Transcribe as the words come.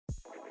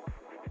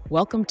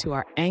Welcome to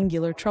our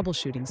Angular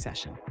troubleshooting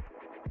session.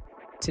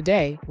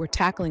 Today, we're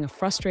tackling a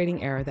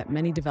frustrating error that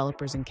many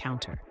developers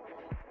encounter: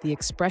 the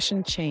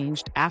expression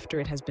changed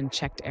after it has been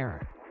checked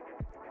error.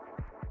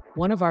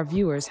 One of our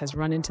viewers has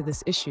run into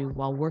this issue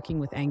while working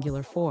with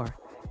Angular 4,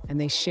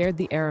 and they shared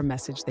the error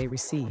message they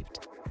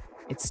received.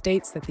 It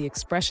states that the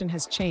expression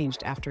has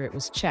changed after it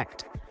was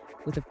checked,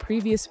 with a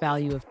previous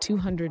value of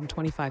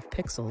 225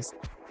 pixels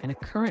and a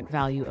current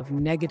value of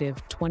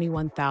negative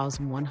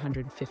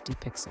 21,150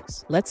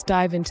 pixels. Let's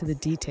dive into the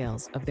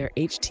details of their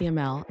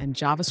HTML and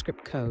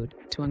JavaScript code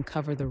to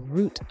uncover the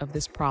root of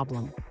this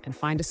problem and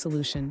find a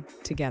solution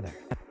together.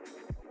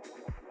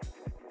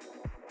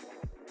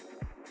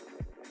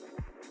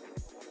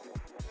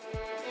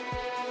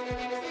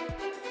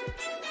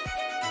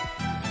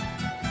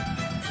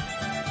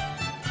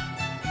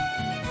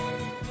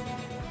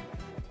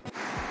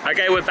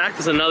 Okay, we're back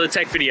with another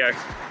tech video.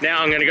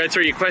 Now I'm going to go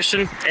through your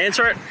question,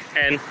 answer it,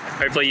 and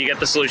hopefully you get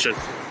the solution.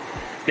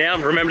 Now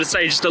remember to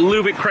stay just a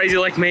little bit crazy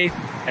like me,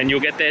 and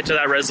you'll get there to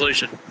that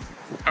resolution.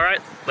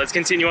 Alright, let's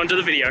continue on to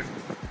the video.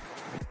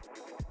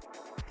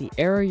 The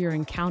error you're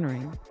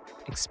encountering,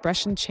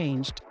 expression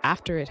changed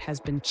after it has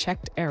been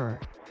checked error,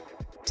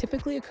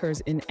 typically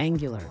occurs in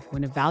Angular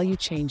when a value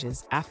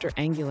changes after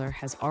Angular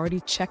has already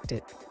checked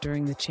it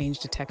during the change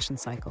detection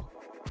cycle.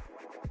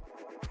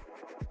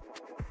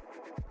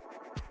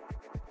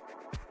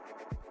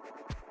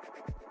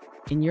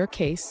 In your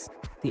case,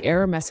 the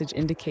error message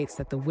indicates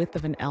that the width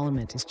of an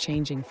element is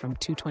changing from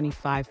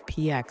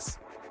 225px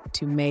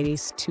to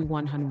maze to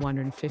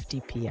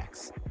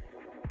 150px.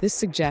 This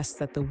suggests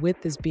that the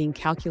width is being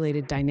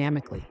calculated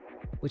dynamically,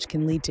 which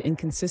can lead to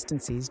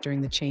inconsistencies during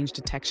the change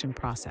detection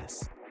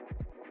process.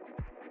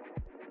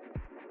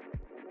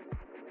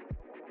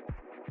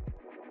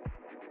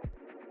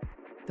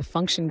 The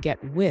function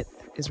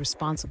getWidth is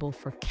responsible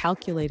for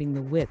calculating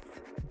the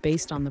width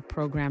based on the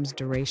program's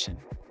duration.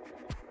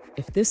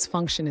 If this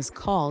function is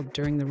called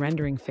during the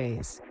rendering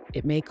phase,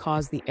 it may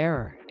cause the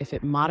error if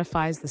it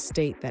modifies the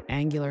state that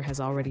Angular has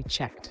already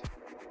checked.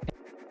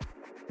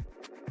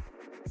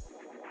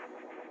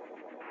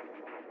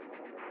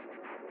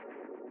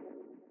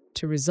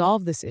 To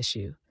resolve this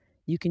issue,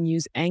 you can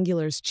use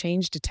Angular's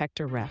change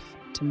detector ref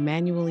to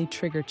manually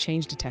trigger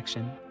change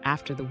detection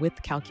after the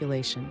width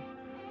calculation,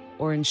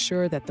 or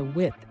ensure that the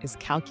width is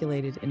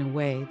calculated in a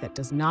way that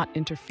does not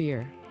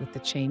interfere with the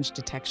change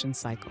detection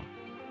cycle.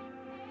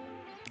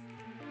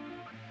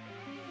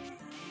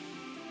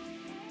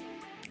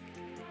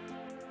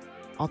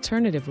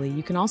 Alternatively,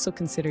 you can also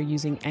consider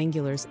using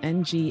Angular's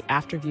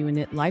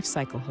ng-afterViewInit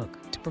lifecycle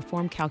hook to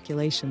perform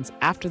calculations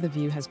after the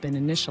view has been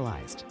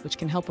initialized, which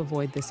can help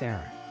avoid this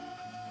error.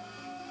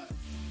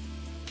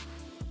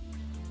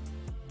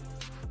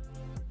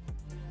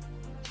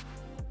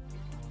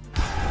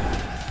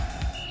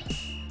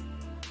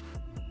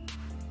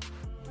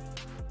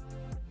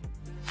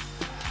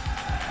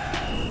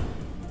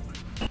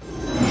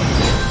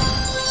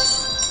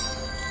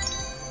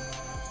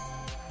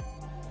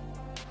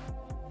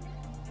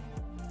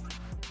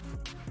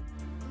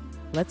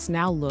 Let's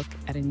now look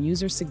at a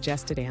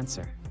user-suggested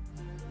answer.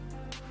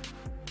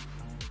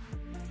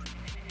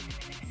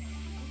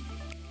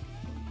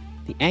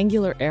 The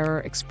Angular error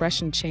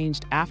expression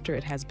changed after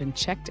it has been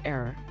checked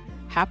error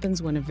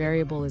happens when a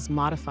variable is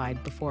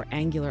modified before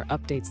Angular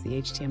updates the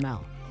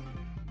HTML.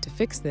 To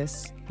fix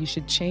this, you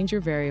should change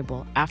your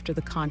variable after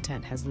the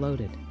content has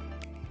loaded.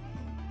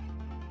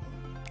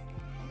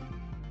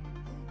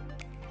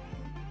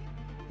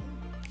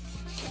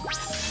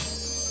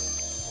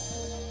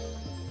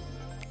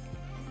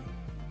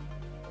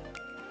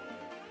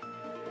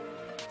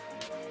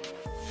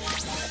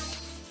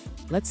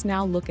 Let's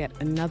now look at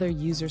another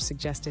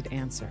user-suggested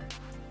answer.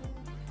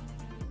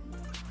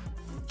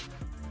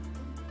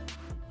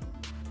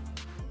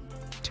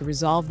 To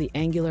resolve the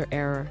Angular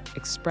error,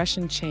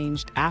 expression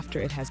changed after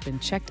it has been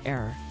checked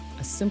error,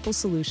 a simple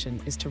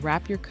solution is to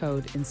wrap your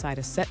code inside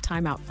a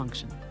setTimeout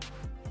function.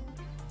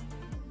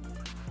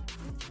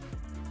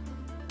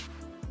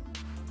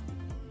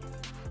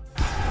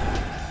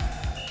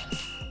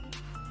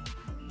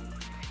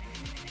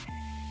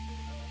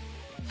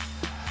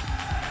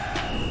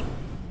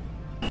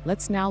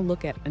 Let's now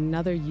look at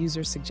another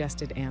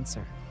user-suggested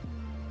answer.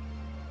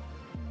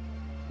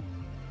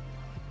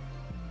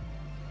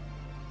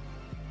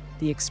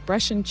 The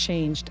expression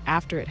changed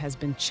after it has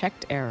been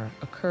checked error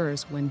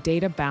occurs when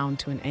data bound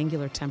to an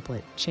Angular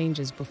template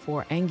changes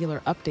before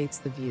Angular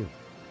updates the view.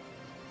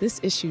 This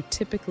issue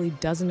typically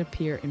doesn't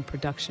appear in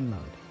production mode.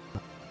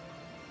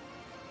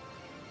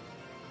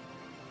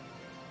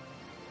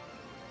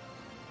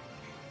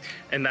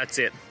 And that's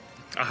it.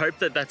 I hope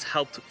that that's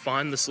helped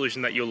find the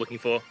solution that you're looking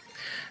for.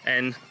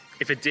 And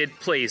if it did,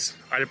 please,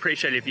 I'd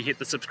appreciate it if you hit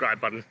the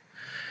subscribe button.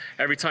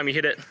 Every time you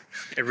hit it,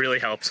 it really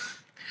helps.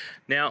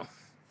 Now,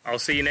 I'll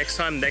see you next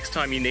time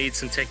you need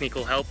some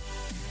technical help.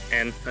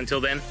 And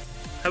until then,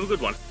 have a good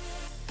one.